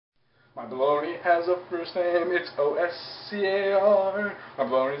My baloney has a first name, it's O-S-C-A-R. My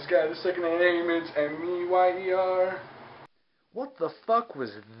baloney's got a second name, it's M-E-Y-E-R. What the fuck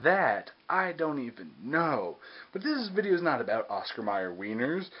was that? I don't even know. But this video is not about Oscar Mayer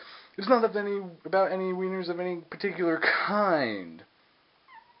wieners. It's not about any wieners of any particular kind.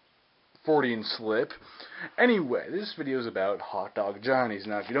 Freudian slip. Anyway, this video is about hot dog Johnnies.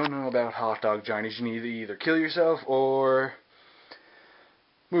 Now, if you don't know about hot dog Johnnies, you need to either kill yourself or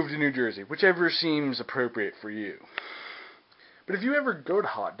move to New Jersey, whichever seems appropriate for you. But if you ever go to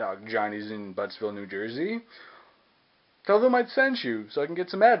Hot Dog Johnny's in Buttsville, New Jersey, tell them I'd sent you so I can get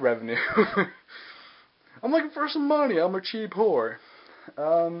some ad revenue. I'm looking for some money. I'm a cheap whore.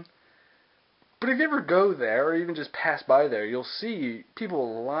 But if you ever go there, or even just pass by there, you'll see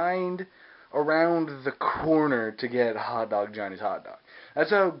people lined around the corner to get Hot Dog Johnny's hot dog. That's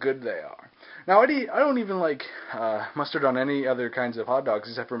how good they are. Now, I don't even like mustard on any other kinds of hot dogs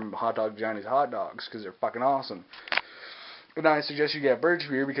except for Hot Dog Johnny's hot dogs, because they're fucking awesome. But now I suggest you get birch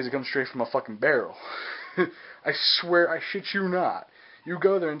beer because it comes straight from a fucking barrel. I swear, I shit you not. You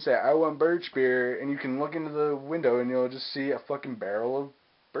go there and say, I want birch beer, and you can look into the window and you'll just see a fucking barrel of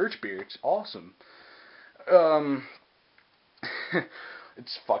birch beer. It's awesome.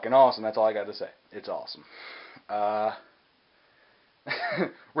 It's fucking awesome. That's all I got to say. It's awesome.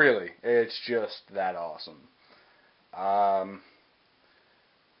 Really, it's just that awesome.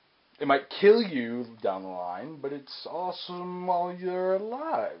 It might kill you down the line, but it's awesome while you're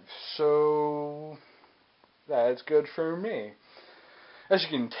alive. So that's good for me. As you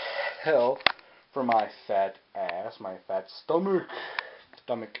can tell from my fat ass, my fat stomach,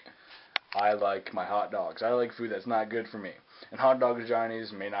 I like my hot dogs. I like food that's not good for me. And Hot Dog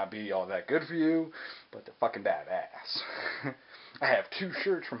Johnnies may not be all that good for you, but they're fucking badass. I have 2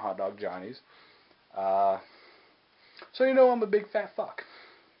 shirts from Hot Dog Johnny's. So you know I'm a big fat fuck.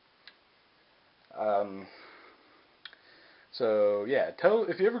 So yeah,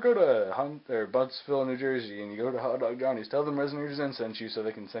 if you ever go to Buttsville, New Jersey, and you go to Hot Dog Johnny's, tell them Resident Evil sent you so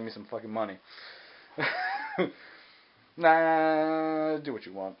they can send me some fucking money. Nah, do what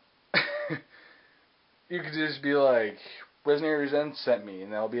you want. You could just be like, Resident Evil sent me,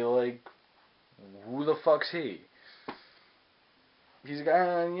 and they'll be like, who the fuck's he? He's a guy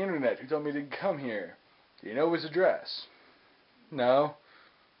on the internet who told me to come here. Do you know his address? No?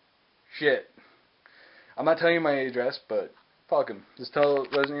 Shit. I'm not telling you my address, but fuck him. Just tell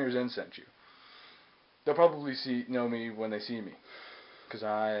Resident Evil sent you. They'll probably know me when they see me, because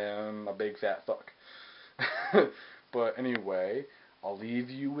I am a big fat fuck. But anyway, I'll leave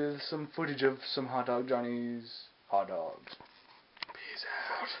you with some footage of some Hot Dog Johnny's hot dogs. Peace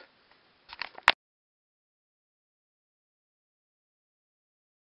out.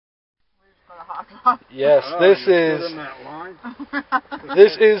 Yes, this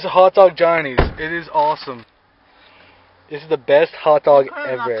is Hot Dog Johnny's. It is awesome. This is the best hot dog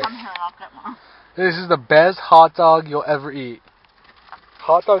ever. This is the best hot dog you'll ever eat.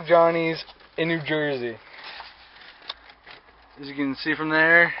 Hot Dog Johnny's in New Jersey. As you can see from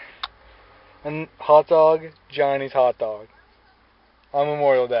there, and Hot Dog Johnny's hot dog on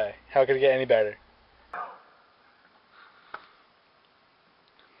Memorial Day. How could it get any better?